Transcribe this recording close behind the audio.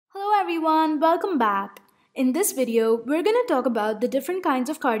everyone, welcome back. In this video, we're going to talk about the different kinds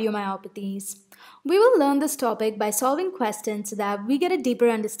of cardiomyopathies. We will learn this topic by solving questions so that we get a deeper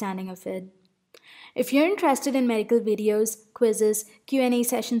understanding of it. If you're interested in medical videos, quizzes, Q&A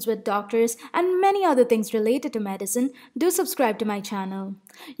sessions with doctors, and many other things related to medicine, do subscribe to my channel.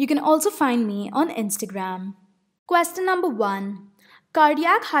 You can also find me on Instagram. Question number 1.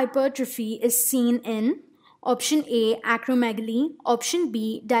 Cardiac hypertrophy is seen in Option A, acromegaly. Option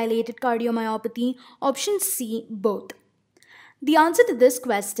B, dilated cardiomyopathy. Option C, both. The answer to this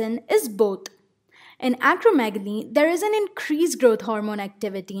question is both. In acromegaly, there is an increased growth hormone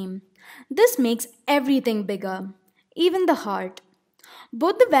activity. This makes everything bigger, even the heart.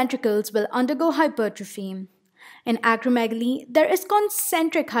 Both the ventricles will undergo hypertrophy. In acromegaly, there is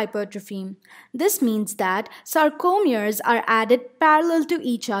concentric hypertrophy. This means that sarcomeres are added parallel to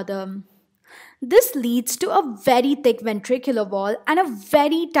each other. This leads to a very thick ventricular wall and a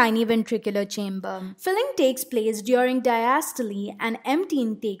very tiny ventricular chamber. Filling takes place during diastole and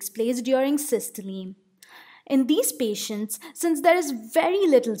emptying takes place during systole. In these patients, since there is very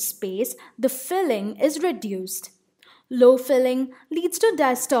little space, the filling is reduced. Low filling leads to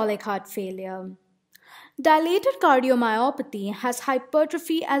diastolic heart failure. Dilated cardiomyopathy has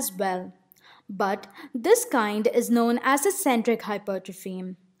hypertrophy as well, but this kind is known as eccentric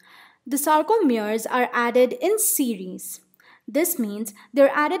hypertrophy. The sarcomeres are added in series. This means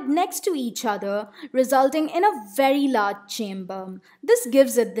they're added next to each other, resulting in a very large chamber. This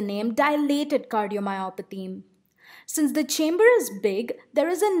gives it the name dilated cardiomyopathy. Since the chamber is big, there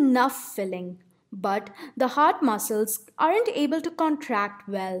is enough filling, but the heart muscles aren't able to contract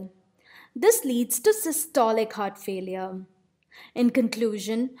well. This leads to systolic heart failure. In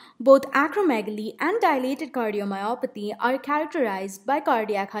conclusion, both acromegaly and dilated cardiomyopathy are characterized by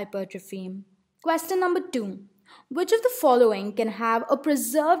cardiac hypertrophy. Question number 2. Which of the following can have a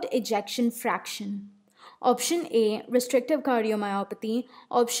preserved ejection fraction? Option A, restrictive cardiomyopathy.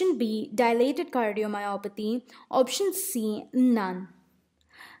 Option B, dilated cardiomyopathy. Option C, none.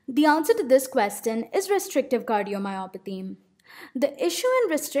 The answer to this question is restrictive cardiomyopathy. The issue in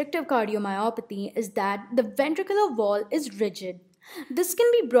restrictive cardiomyopathy is that the ventricular wall is rigid. This can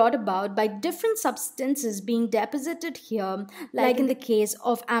be brought about by different substances being deposited here, like in the case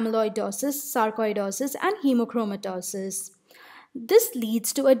of amyloidosis, sarcoidosis, and hemochrombtosis. This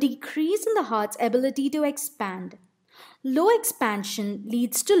leads to a decrease in the heart's ability to expand. Low expansion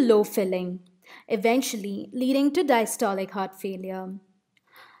leads to low filling, eventually leading to diastolic heart failure.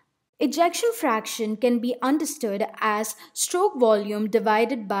 Ejection fraction can be understood as stroke volume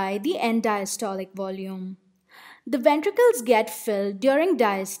divided by the end diastolic volume. The ventricles get filled during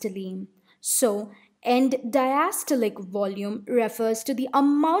diastole, so end diastolic volume refers to the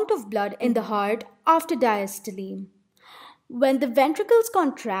amount of blood in the heart after diastole. When the ventricles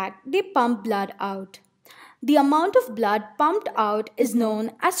contract, they pump blood out. The amount of blood pumped out is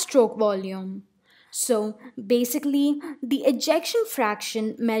known as stroke volume. So, basically, the ejection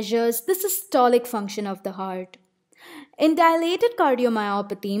fraction measures the systolic function of the heart. In dilated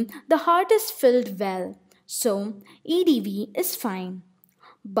cardiomyopathy, the heart is filled well, so EDV is fine.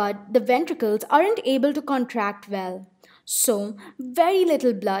 But the ventricles aren't able to contract well, so very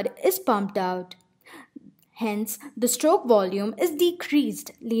little blood is pumped out. Hence, the stroke volume is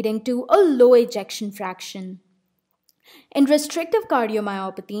decreased, leading to a low ejection fraction. In restrictive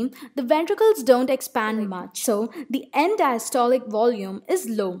cardiomyopathy, the ventricles don't expand much, so the end diastolic volume is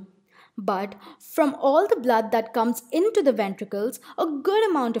low. But from all the blood that comes into the ventricles, a good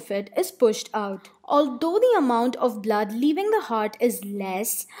amount of it is pushed out. Although the amount of blood leaving the heart is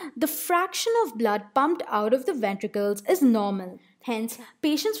less, the fraction of blood pumped out of the ventricles is normal. Hence,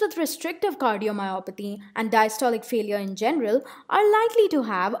 patients with restrictive cardiomyopathy and diastolic failure in general are likely to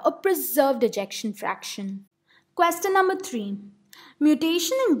have a preserved ejection fraction. Question number 3.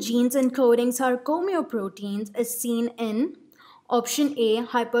 Mutation in genes encoding sarcomeoproteins is seen in Option A,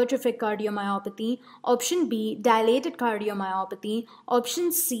 hypertrophic cardiomyopathy. Option B, dilated cardiomyopathy.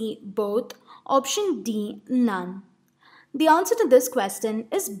 Option C, both. Option D, none. The answer to this question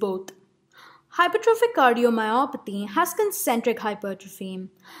is both. Hypertrophic cardiomyopathy has concentric hypertrophy.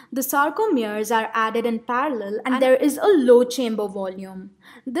 The sarcomeres are added in parallel and there is a low chamber volume.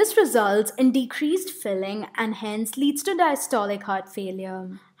 This results in decreased filling and hence leads to diastolic heart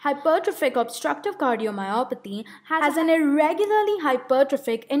failure. Hypertrophic obstructive cardiomyopathy has an irregularly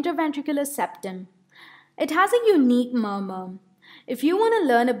hypertrophic interventricular septum. It has a unique murmur. If you want to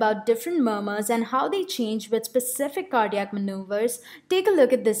learn about different murmurs and how they change with specific cardiac maneuvers, take a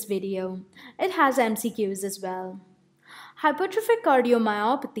look at this video. It has MCQs as well. Hypertrophic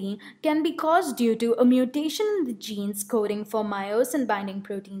cardiomyopathy can be caused due to a mutation in the genes coding for myosin-binding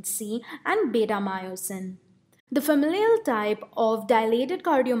protein C and beta-myosin. The familial type of dilated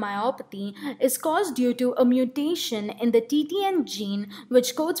cardiomyopathy is caused due to a mutation in the TTN gene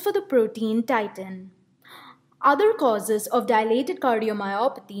which codes for the protein titin. Other causes of dilated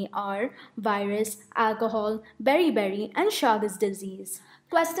cardiomyopathy are virus, alcohol, beriberi, and Chagas disease.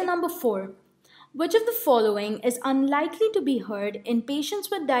 Question number 4. Which of the following is unlikely to be heard in patients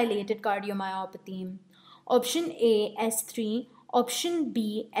with dilated cardiomyopathy? Option A, S3, option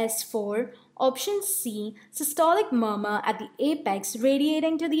B, S4, option C, systolic murmur at the apex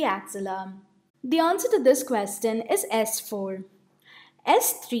radiating to the axilla. The answer to this question is S4.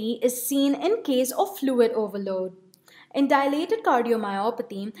 S3 is seen in case of fluid overload. In dilated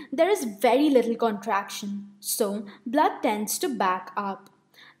cardiomyopathy, there is very little contraction, so blood tends to back up.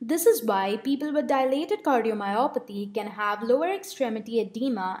 This is why people with dilated cardiomyopathy can have lower extremity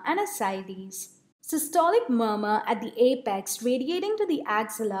edema and ascites. Systolic murmur at the apex radiating to the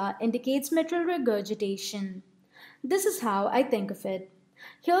axilla indicates mitral regurgitation. This is how I think of it.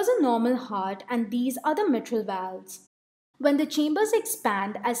 Here's a normal heart and these are the mitral valves. When the chambers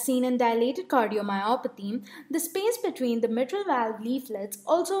expand as seen in dilated cardiomyopathy, the space between the mitral valve leaflets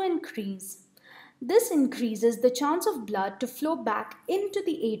also increase. This increases the chance of blood to flow back into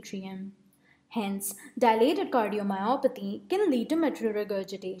the atrium. Hence, dilated cardiomyopathy can lead to mitral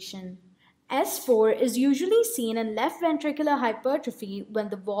regurgitation. S4 is usually seen in left ventricular hypertrophy when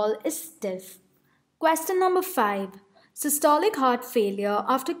the wall is stiff. Question number 5. Systolic heart failure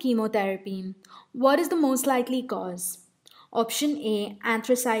after chemotherapy. What is the most likely cause? Option A,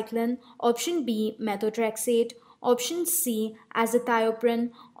 anthracycline. Option B, methotrexate. Option C,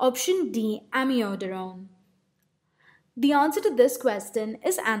 azathioprine. Option D, amiodarone. The answer to this question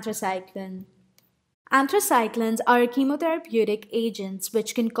is anthracycline. Anthracyclines are chemotherapeutic agents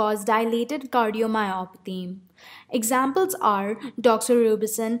which can cause dilated cardiomyopathy. Examples are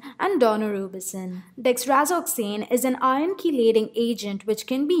doxorubicin and daunorubicin. Dexrazoxane is an iron chelating agent which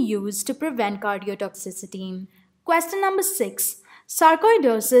can be used to prevent cardiotoxicity. Question number 6.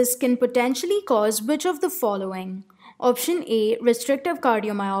 Sarcoidosis can potentially cause which of the following? Option A, restrictive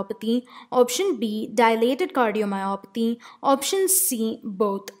cardiomyopathy. Option B, dilated cardiomyopathy. Option C,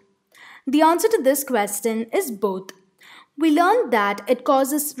 both. The answer to this question is both. We learned that it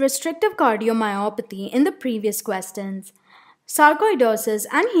causes restrictive cardiomyopathy in the previous questions. Sarcoidosis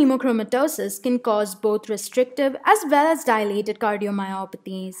and hemochrombtosis can cause both restrictive as well as dilated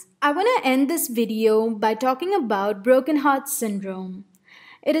cardiomyopathies. I want to end this video by talking about broken heart syndrome.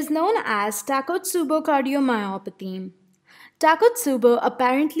 It is known as Takotsubo cardiomyopathy. Takotsubo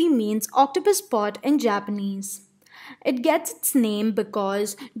apparently means octopus pot in Japanese. It gets its name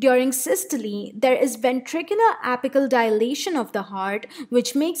because during systole, there is ventricular apical dilation of the heart,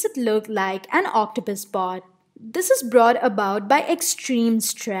 which makes it look like an octopus pot. This is brought about by extreme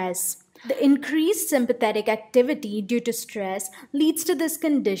stress. The increased sympathetic activity due to stress leads to this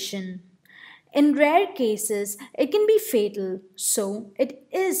condition. In rare cases, it can be fatal, so it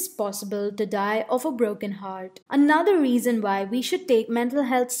is possible to die of a broken heart. Another reason why we should take mental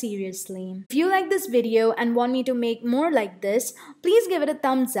health seriously. If you like this video and want me to make more like this, please give it a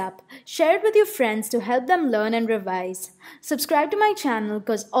thumbs up. Share it with your friends to help them learn and revise. Subscribe to my channel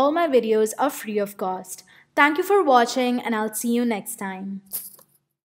because all my videos are free of cost. Thank you for watching and I'll see you next time.